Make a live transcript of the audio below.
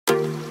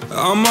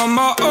I'm on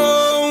my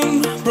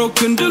own,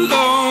 broken and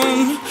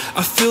alone.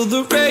 I feel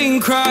the rain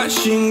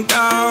crashing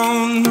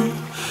down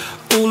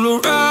all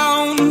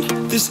around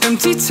this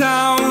empty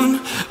town.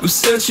 I'm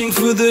searching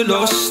for the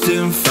lost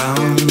and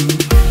found,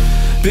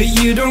 but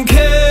you don't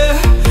care,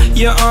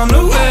 you're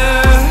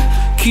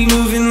unaware. Keep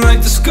moving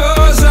like the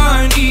scars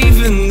aren't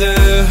even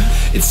there.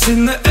 It's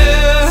in the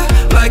air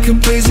like a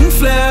blazing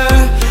flare.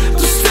 Don't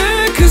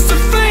stare cause the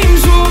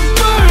flames will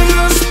burn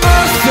us.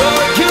 I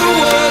thought you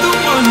were the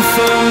one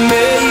for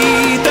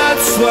me,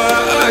 that's why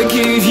I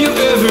gave you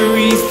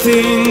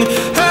everything.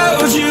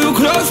 Held you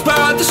close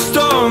by the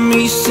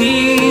stormy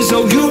seas.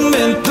 Oh, you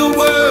meant the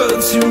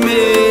world to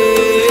me.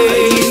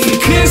 I used to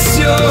kiss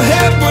your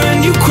head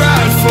when you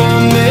cried for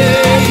me,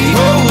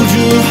 hold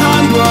your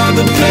hand while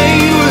the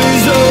pain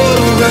was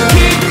over,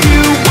 keep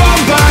you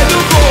warm by the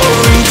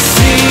roaring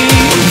sea.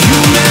 Oh, you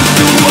meant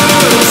the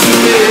world to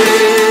me.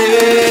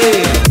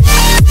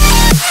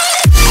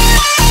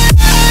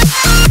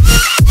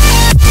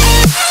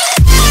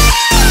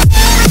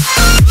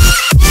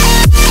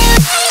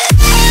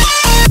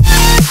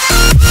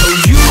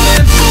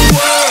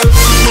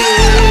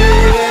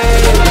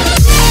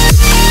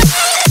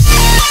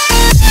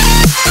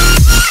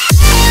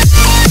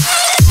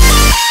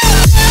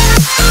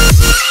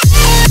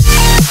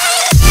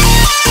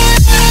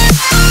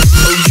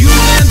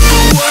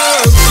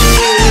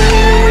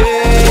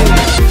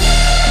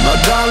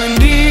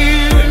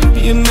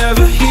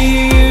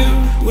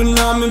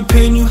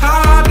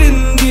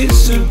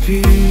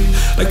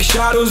 Like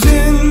shadows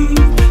in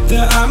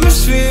the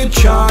atmosphere,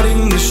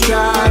 charting the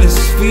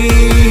stratosphere.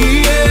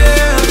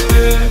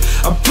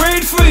 Yeah. I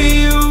prayed for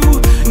you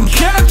and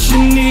kept you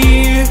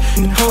near,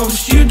 in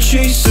hopes you'd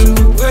chase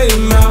away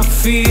my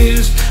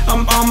fears.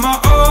 I'm on my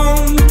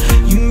own,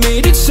 you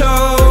made it so,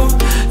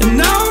 and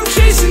now I'm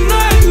chasing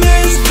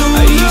nightmares through.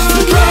 I used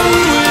to run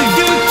with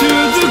you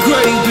through the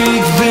great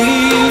big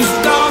leaves,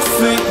 laugh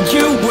at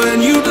you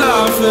when you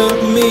laugh at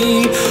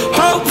me.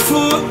 Hope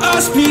for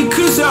us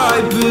because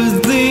I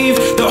believe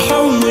the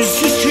home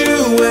was just you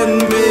and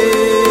me.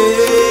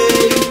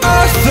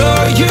 I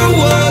thought you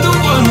were the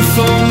one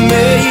for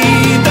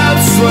me,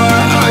 that's why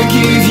I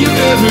gave you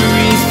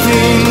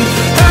everything.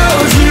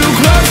 Held you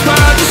close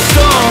by the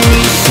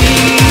stormy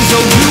seas.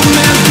 Oh, you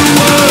meant the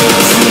world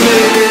to me.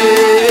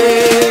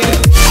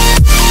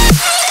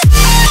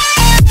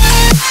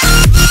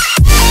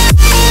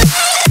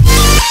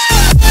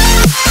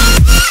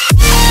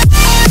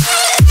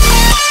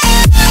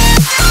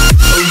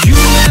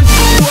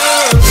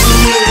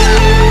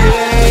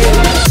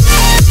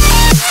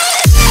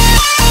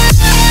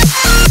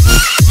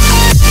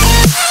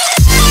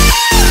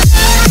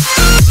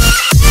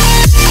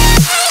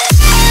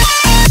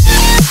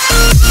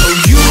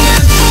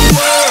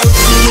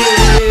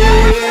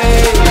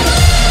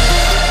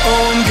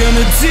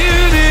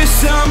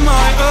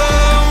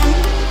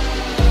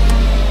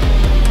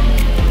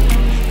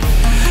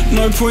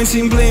 No point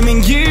in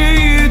blaming you,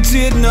 you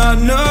did not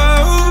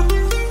know.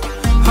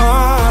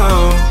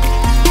 Oh,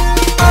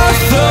 I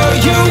thought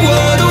you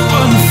were the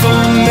one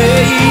for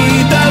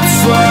me, that's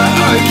why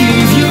I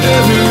gave you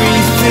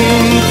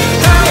everything.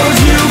 Held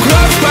you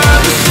close by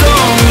the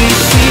stormy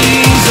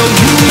seas. Oh,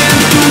 you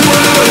meant the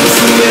world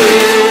to me.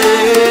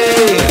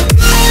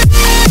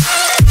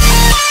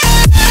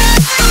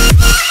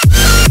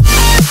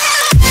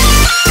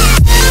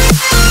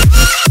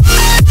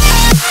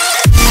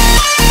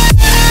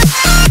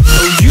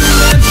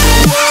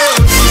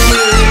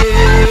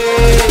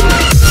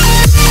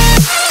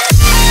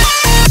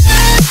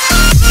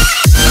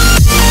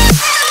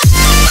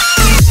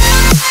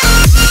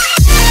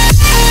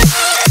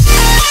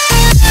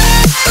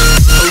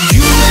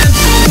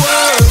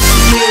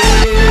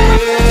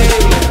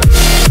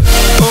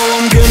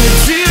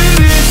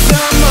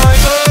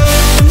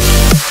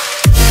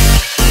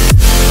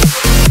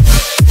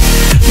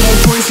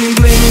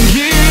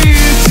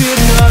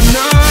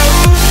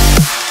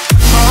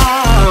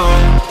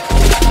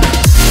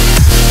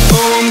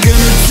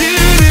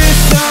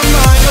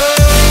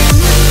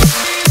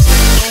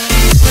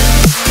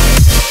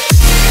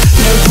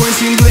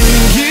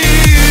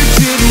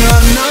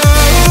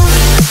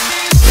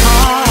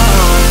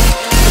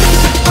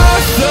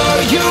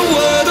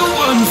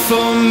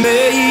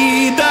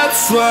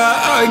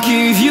 I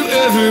gave you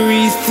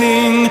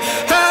everything,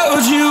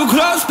 held you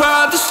close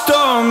by the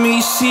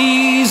stormy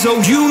seas. Oh,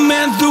 you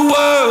meant the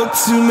world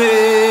to me.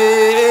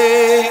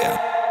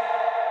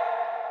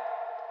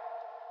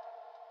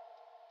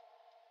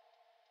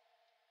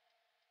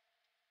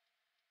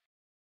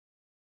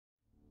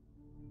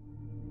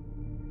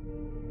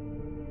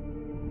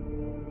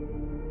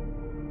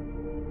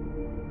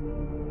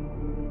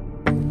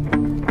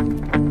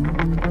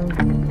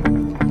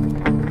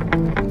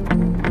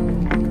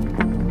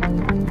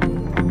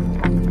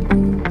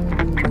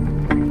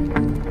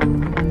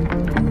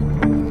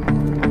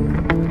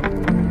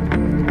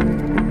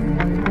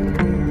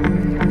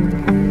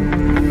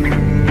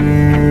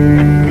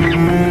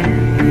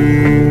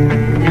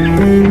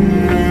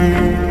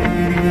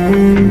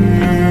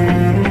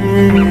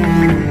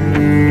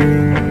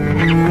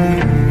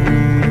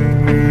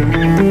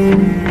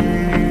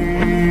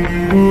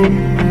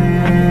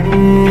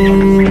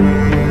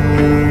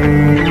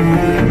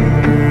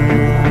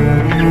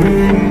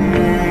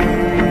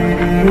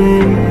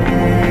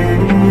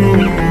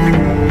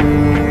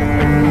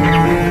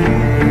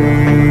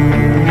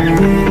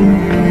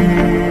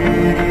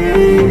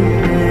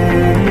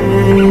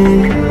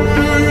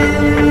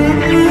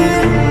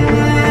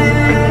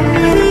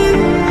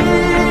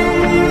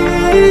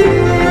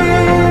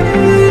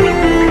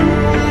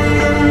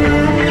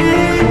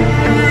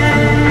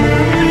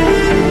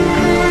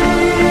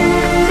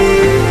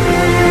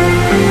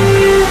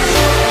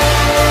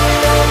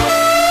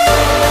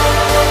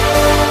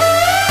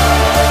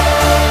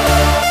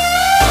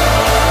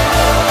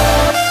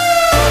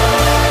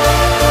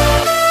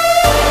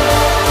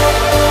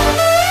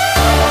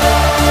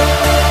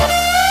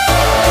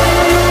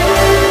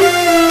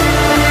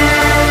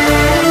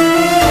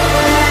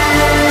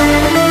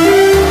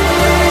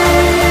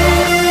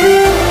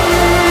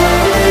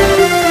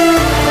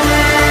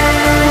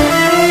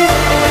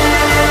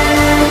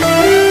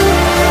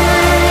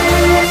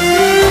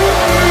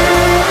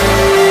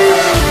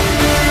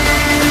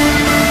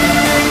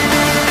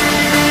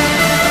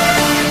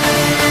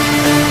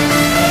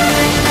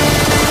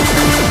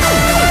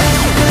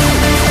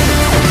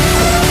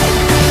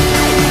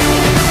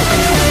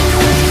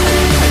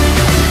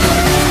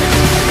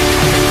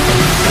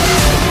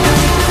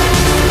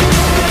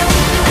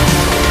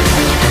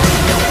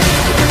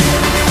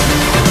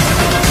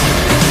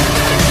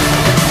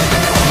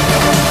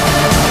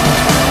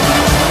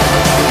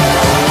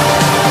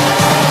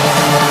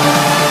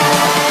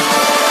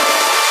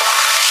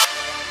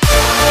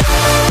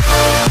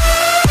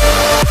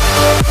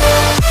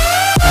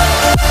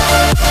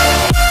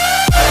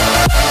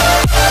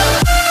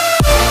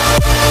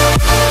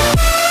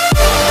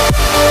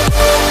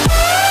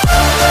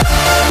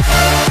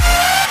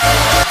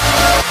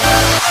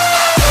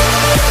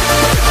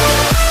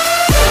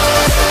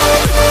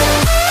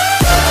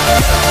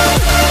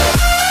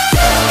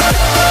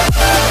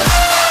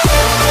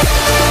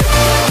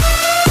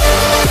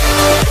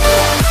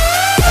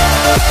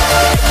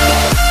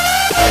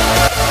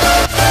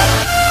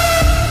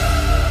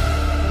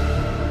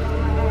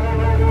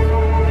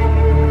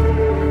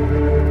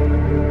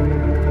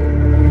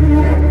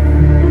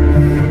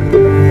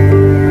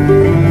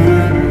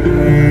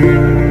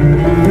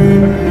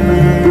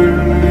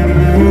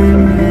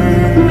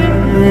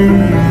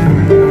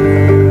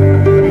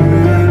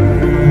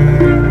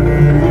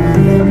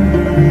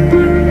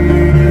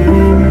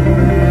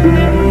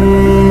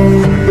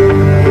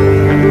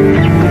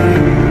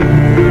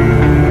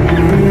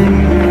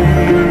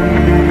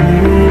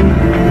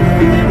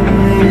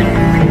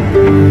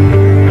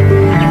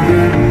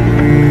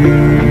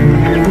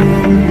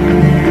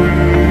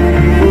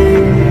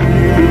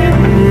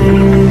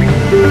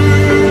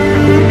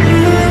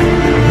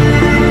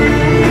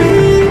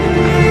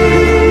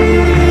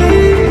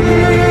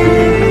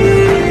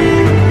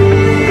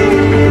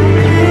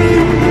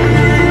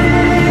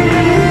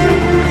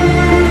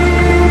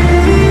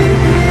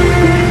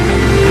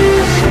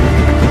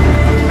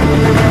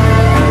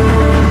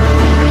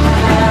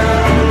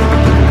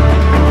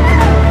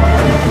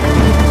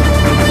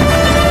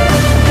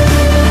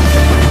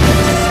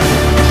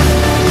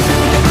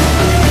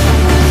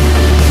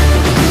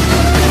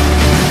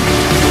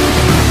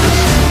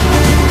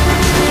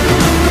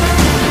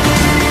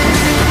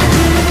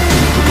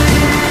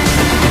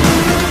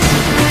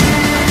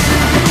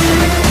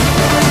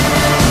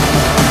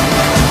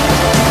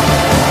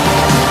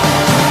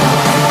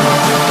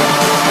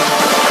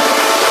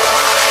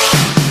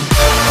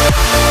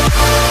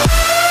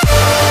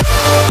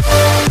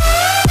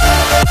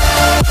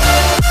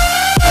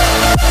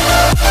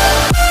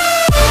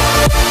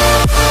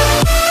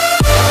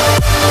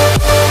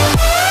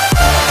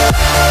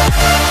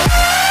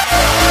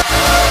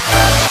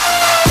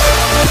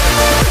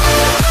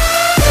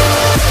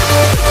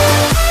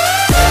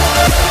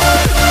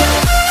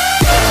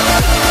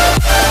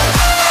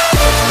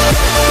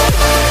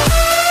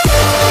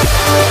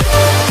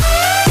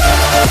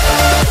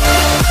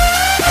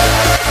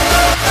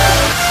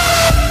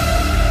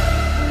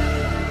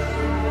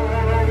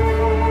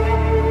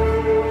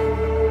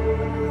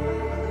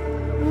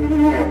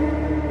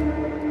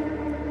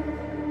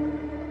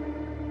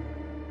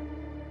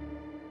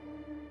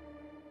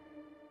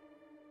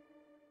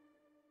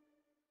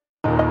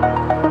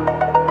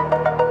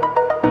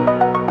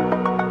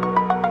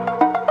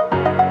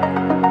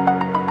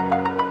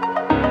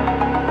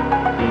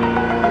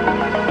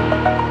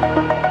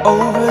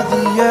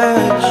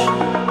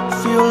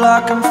 feel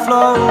like I'm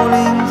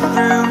floating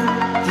through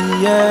the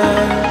air.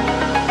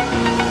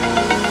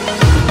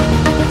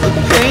 The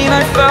pain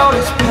I felt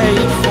is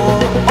paid for,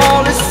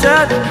 all is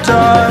said and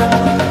done.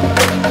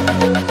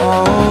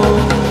 Oh,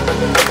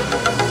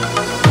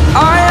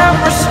 I am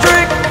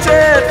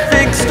restricted,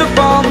 fixed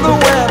upon the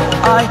web.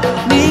 I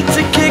need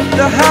to kick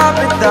the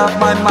habit that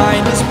my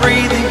mind is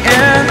breathing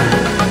in.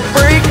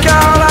 Break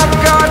out, I've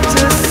got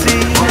to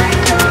see.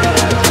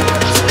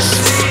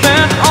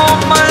 Spent all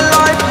my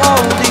life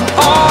holding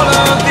all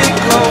of it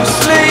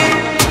closely.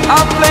 I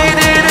played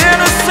it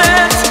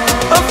innocent,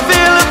 a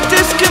feel of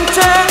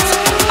discontent.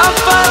 I'm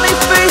finally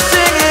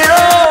facing it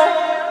all,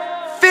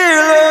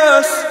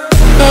 fearless.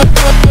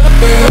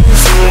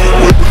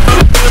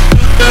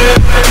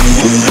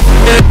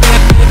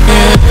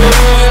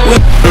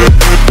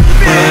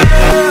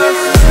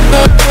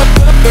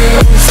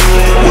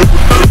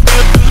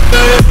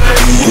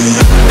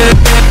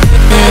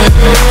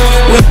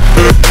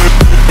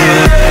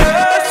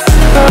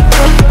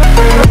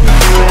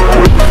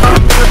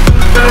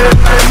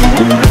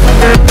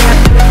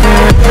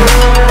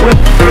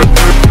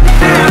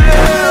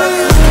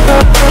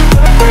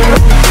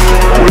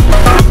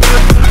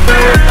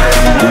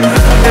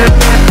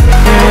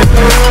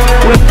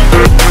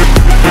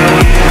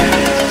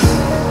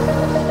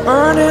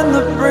 Burning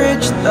the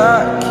bridge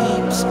that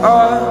keeps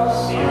us.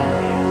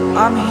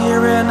 I'm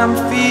here and I'm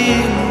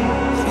feeling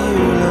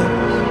fearless.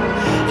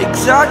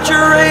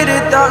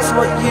 Exaggerated, that's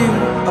what you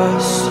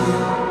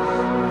assume.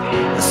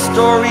 The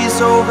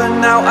story's over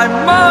now, I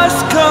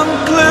must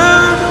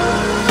conclude.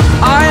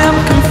 I am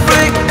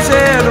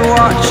conflicted,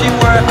 watching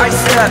where I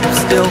step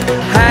still,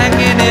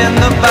 hanging in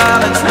the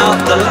balance. Not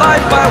the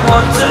life I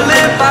want to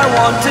live, I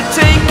want to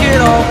take it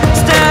all.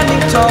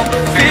 Standing tall,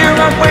 fear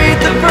I weighed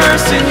the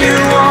person you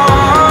are.